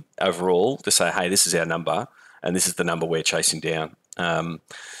team overall to say, hey, this is our number and this is the number we're chasing down.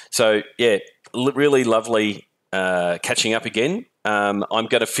 So, yeah, really lovely catching up again. I'm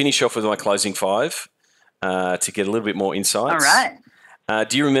going to finish off with my closing five to get a little bit more insights. All right.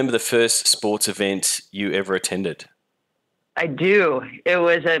 Do you remember the first sports event you ever attended? I do. It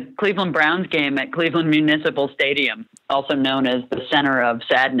was a Cleveland Browns game at Cleveland Municipal Stadium, also known as the Center of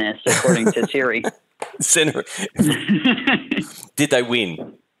Sadness, according to Siri. Center. Did they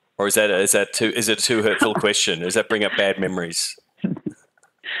win, or is it a too hurtful question? Does that bring up bad memories?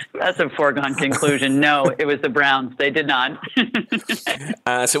 That's a foregone conclusion. No, it was the Browns. They did not.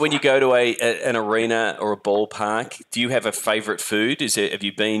 So when you go to an arena or a ballpark, do you have a favourite food? Have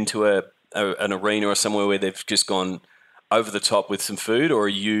you been to an arena or somewhere where they've just gone over the top with some food, or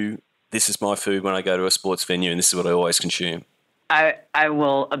this is my food when I go to a sports venue and this is what I always consume? I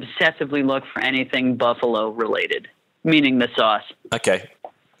will obsessively look for anything buffalo related, meaning the sauce. Okay.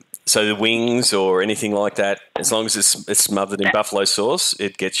 So the wings or anything like that, as long as it's smothered in buffalo sauce,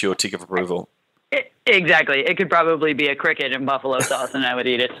 it gets your tick of approval. Exactly. It could probably be a cricket and buffalo sauce and I would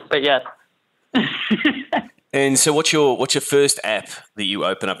eat it, but yes. And so what's your first app that you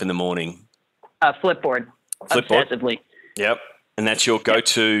open up in the morning? Flipboard. Obsessively. Yep. And that's your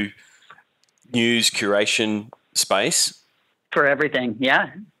go-to news curation space? For everything,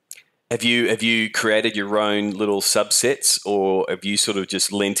 yeah. Have you created your own little subsets, or have you sort of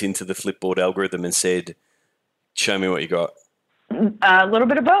just lent into the Flipboard algorithm and said, show me what you got? A little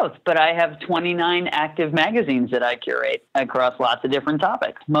bit of both, but I have 29 active magazines that I curate across lots of different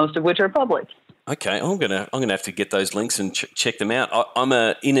topics, most of which are public. Okay, I'm gonna have to get those links and check them out. I'm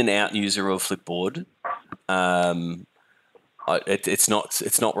a in and out user of Flipboard. It's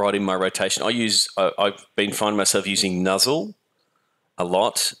not right in my rotation. I've been finding myself using Nuzzel a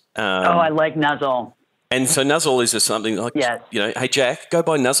lot. I like Nuzzel. And so Nuzzel is something like, yes. Hey Jack, go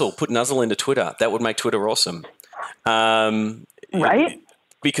buy Nuzzel. Put Nuzzel into Twitter. That would make Twitter awesome. Right?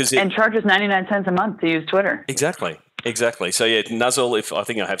 Because and charges 99 cents a month to use Twitter. Exactly. So yeah, Nuzzel, I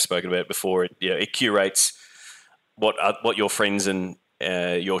think I have spoken about it before, it curates what your friends and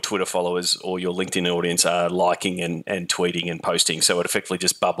your Twitter followers or your LinkedIn audience are liking and tweeting and posting. So it effectively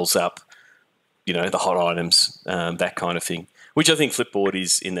just bubbles up, the hot items, that kind of thing, which I think Flipboard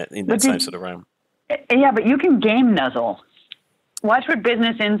is in that same sort of realm. Yeah, but you can game Nuzzel. Watch what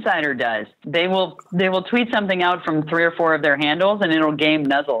Business Insider does. They will tweet something out from 3 or 4 of their handles, and it'll game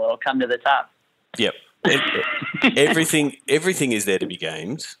Nuzzel. It'll come to the top. Yep. Everything is there to be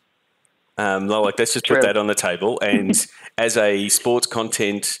gamed. Let's just put that on the table. And as a sports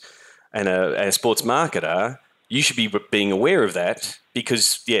content and a sports marketer, you should be being aware of that,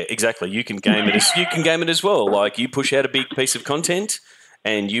 because exactly, you can game it as well. Like, you push out a big piece of content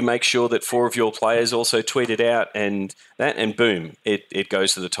and you make sure that 4 of your players also tweet it out, and boom, it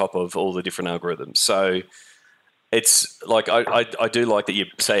goes to the top of all the different algorithms. So it's like, I do like that you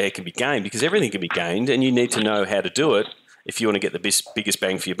say it can be gamed, because everything can be gamed, and you need to know how to do it if you want to get the biggest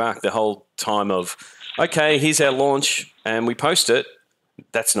bang for your buck. The whole time of, okay, here's our launch and we post it,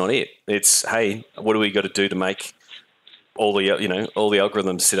 that's not it. It's, hey, what do we got to do to make all the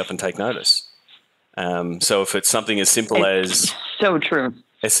algorithms sit up and take notice? So if it's something as simple as... So true.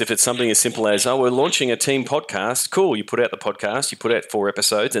 As if it's something as simple as, oh, we're launching a team podcast. Cool. You put out the podcast, you put out 4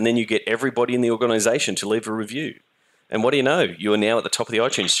 episodes, and then you get everybody in the organization to leave a review. And what do you know? You are now at the top of the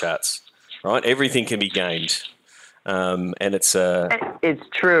iTunes charts, right? Everything can be gained. And it's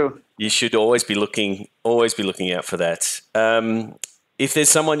true. You should always be looking out for that. If there's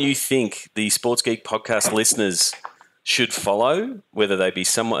someone you think the Sports Geek podcast listeners should follow, whether they be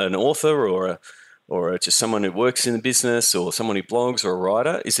an author or just someone who works in the business or someone who blogs or a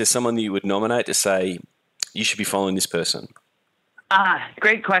writer, is there someone that you would nominate to say, you should be following this person?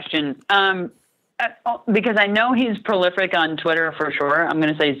 Great question. Because I know he's prolific on Twitter for sure, I'm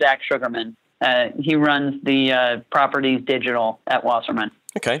going to say Zach Sugarman. He runs the properties digital at Wasserman.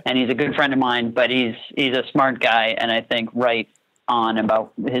 Okay. And he's a good friend of mine, but he's a smart guy, and I think right on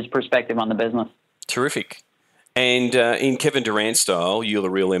about his perspective on the business. Terrific. And in Kevin Durant style, you're the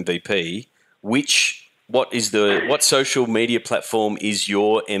real MVP. What social media platform is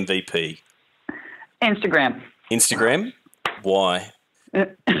your MVP? Instagram. Instagram? Why?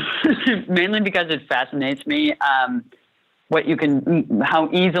 Mainly because it fascinates me. How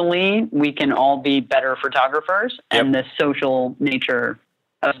easily we can all be better photographers, and the social nature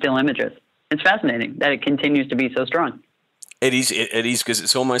of still images. It's fascinating that it continues to be so strong. It is because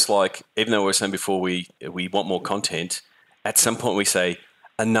it's almost like, even though we were saying before we want more content, at some point we say,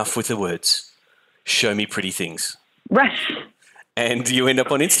 enough with the words, show me pretty things. Right. And you end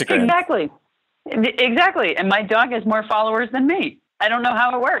up on Instagram. Exactly. And my dog has more followers than me. I don't know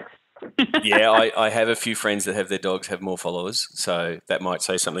how it works. Yeah, I have a few friends that have their dogs have more followers, so that might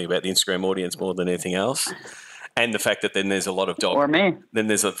say something about the Instagram audience more than anything else. And the fact that then there's a lot of dog. Or me. Then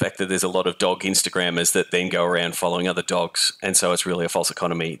there's the fact that there's a lot of dog Instagrammers that then go around following other dogs, and so it's really a false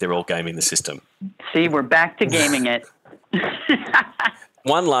economy. They're all gaming the system. See, we're back to gaming it.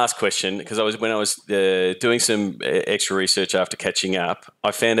 One last question, because when I was doing some extra research after catching up,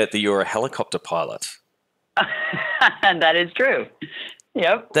 I found out that you're a helicopter pilot. That is true.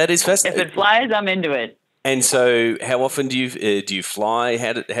 Yep. That is fascinating. If it flies, I'm into it. And so, how often do you fly?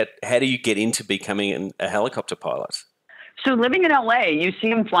 How do you get into becoming a helicopter pilot? So, living in LA, you see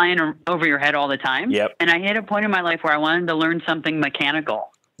them flying over your head all the time. Yep. And I hit a point in my life where I wanted to learn something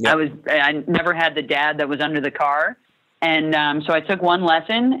mechanical. Yep. I never had the dad that was under the car, and so I took one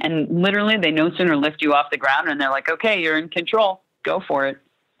lesson, and literally they no sooner lift you off the ground, and they're like, "Okay, you're in control. Go for it."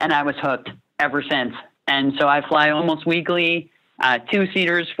 And I was hooked ever since. And so I fly almost weekly.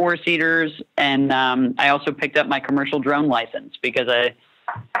 2-seaters, 4-seaters, and I also picked up my commercial drone license because I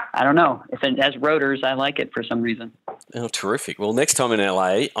don't know, if it has rotors, I like it for some reason. Oh, terrific. Well, next time in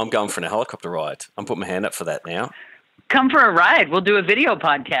LA, I'm going for a helicopter ride. I'm putting my hand up for that now. Come for a ride. We'll do a video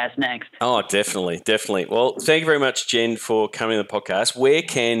podcast next. Oh, definitely. Well, thank you very much, Jen, for coming on the podcast. Where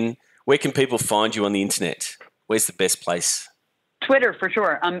can people find you on the internet? Where's the best place? Twitter, for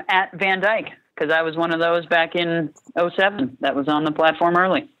sure. I'm at Van Dijk, because I was one of those back in 2007 that was on the platform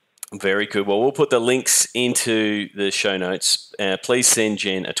early. Very good. Well, we'll put the links into the show notes. Please send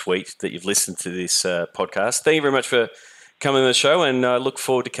Jen a tweet that you've listened to this podcast. Thank you very much for coming on the show, and I look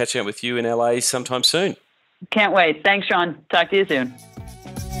forward to catching up with you in LA sometime soon. Can't wait. Thanks, Sean. Talk to you soon.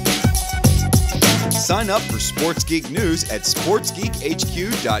 Sign up for Sports Geek News at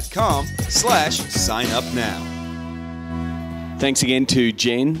sportsgeekhq.com/sign-up-now. Thanks again to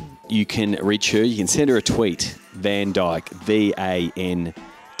Jen. You can reach her. You can send her a tweet, Van Dijk,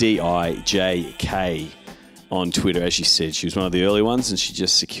 VANDIJK, on Twitter. As she said, she was one of the early ones, and she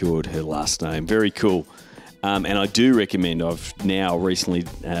just secured her last name. Very cool. And I do recommend, I've now recently,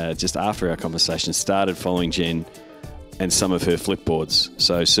 just after our conversation, started following Jen and some of her flipboards.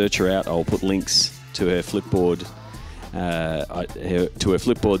 So search her out. I'll put links to her flipboard, to her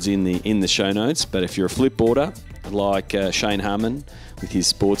flipboards in the show notes. But if you're a flipboarder like Shane Harmon with his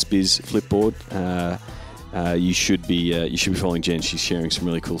Sports Biz flipboard, you should be following Jen. She's sharing some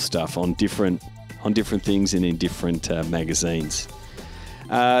really cool stuff on different things and in different magazines.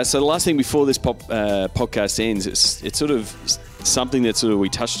 So the last thing before this podcast ends, it's sort of something that we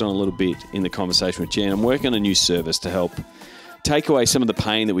touched on a little bit in the conversation with Jen. I'm working on a new service to help take away some of the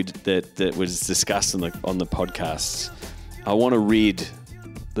pain that was discussed on the podcasts. I want to rid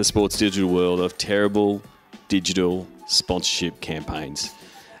the sports digital world of terrible digital sponsorship campaigns.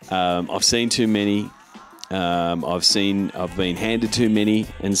 I've seen too many. I've been handed too many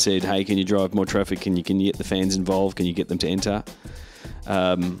and said, "Hey, can you drive more traffic? Can you get the fans involved? Can you get them to enter?"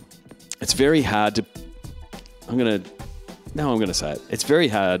 It's very hard to. I'm gonna say it. It's very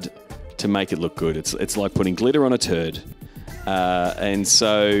hard to make it look good. It's like putting glitter on a turd, and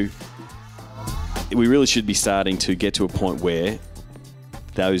so we really should be starting to get to a point where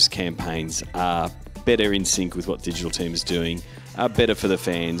those campaigns are better in sync with what digital team is doing, better for the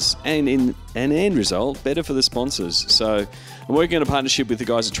fans, and in an end result, better for the sponsors. So I'm working on a partnership with the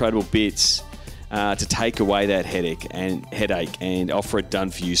guys at Tradable Bits to take away that headache and offer a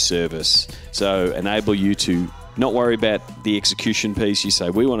done-for-you service. So enable you to not worry about the execution piece. You say,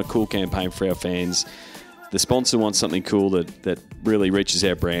 we want a cool campaign for our fans. The sponsor wants something cool that really reaches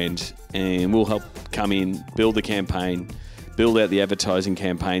our brand, and we'll help come in, build the campaign, build out the advertising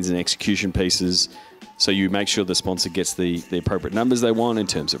campaigns and execution pieces, so you make sure the sponsor gets the appropriate numbers they want in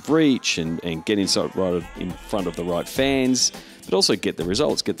terms of reach and get right in front of the right fans, but also get the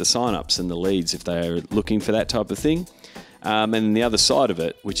results, get the sign-ups and the leads if they are looking for that type of thing. And then the other side of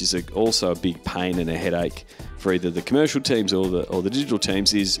it, which is also a big pain and a headache for either the commercial teams or the digital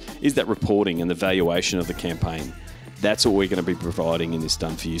teams, is that reporting and the valuation of the campaign. That's what we're going to be providing in this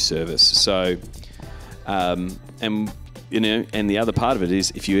done-for-you service. So, and the other part of it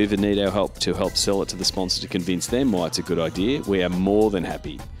is, if you ever need our help to help sell it to the sponsor to convince them why it's a good idea, we are more than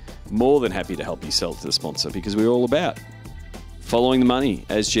happy to help you sell it to the sponsor, because we're all about following the money.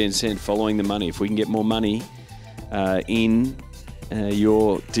 As Jen said, following the money. If we can get more money in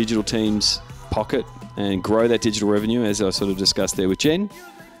your digital team's pocket and grow that digital revenue, as I sort of discussed there with Jen,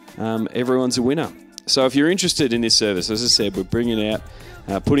 everyone's a winner. So if you're interested in this service, as I said, we're bringing it out,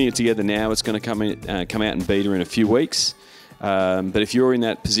 putting it together now. It's going to come out in beta in a few weeks. But if you're in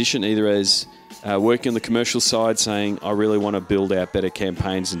that position, either as working on the commercial side, saying, I really want to build out better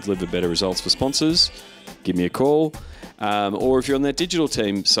campaigns and deliver better results for sponsors, give me a call. Or if you're on that digital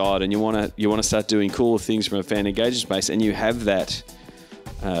team side and you want to start doing cooler things from a fan engagement space, and you have that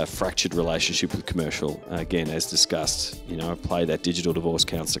fractured relationship with commercial, again, as discussed, I play that digital divorce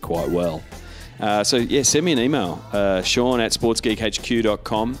counselor quite well. Send me an email,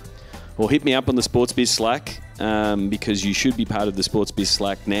 Sean@sportsgeekhq.com, or hit me up on the Sports Biz Slack, because you should be part of the Sports Biz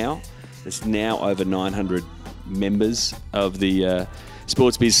Slack now. There's now over 900 members of the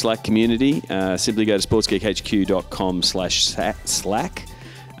Sports Biz Slack community. Simply go to sportsgeekhq.com/Slack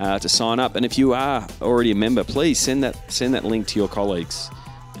to sign up. And if you are already a member, please send that link to your colleagues.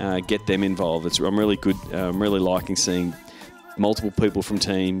 Get them involved. I'm really good. I'm really liking seeing multiple people from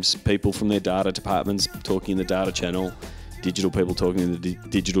teams, people from their data departments talking in the data channel, digital people talking in the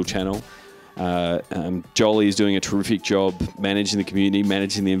digital channel. Jolie is doing a terrific job managing the community,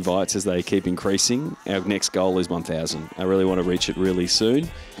 managing the invites as they keep increasing. Our next goal is 1,000. I really want to reach it really soon.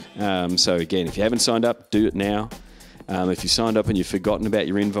 So again, if you haven't signed up, do it now. If you signed up and you've forgotten about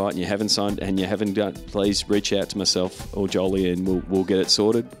your invite and you haven't done, please reach out to myself or Jolie and we'll get it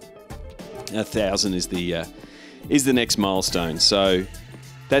sorted. 1,000 is the next milestone. So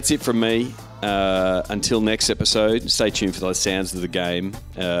that's it from me. Until next episode, stay tuned for the sounds of the game,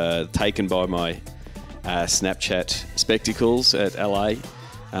 taken by my Snapchat spectacles at LA.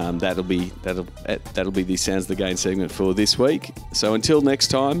 That'll be the sounds of the game segment for this week. So until next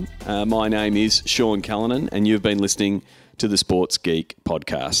time, my name is Sean Callanan, and you've been listening to the Sports Geek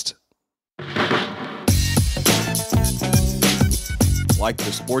Podcast. Like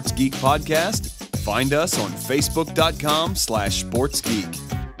the Sports Geek Podcast? Find us on Facebook.com/SportsGeek.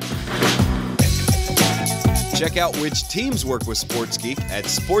 Check out which teams work with Sports Geek at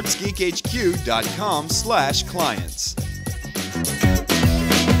sportsgeekhq.com/clients.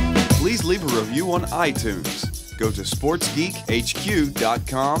 Please leave a review on iTunes. Go to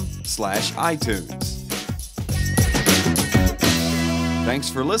sportsgeekhq.com/iTunes. Thanks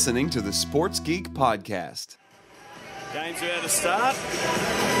for listening to the Sports Geek Podcast. Game's about to start.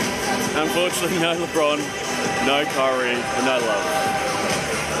 Unfortunately, no LeBron, no Kyrie, and no Love.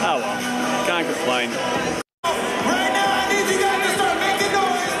 Oh well, can't complain.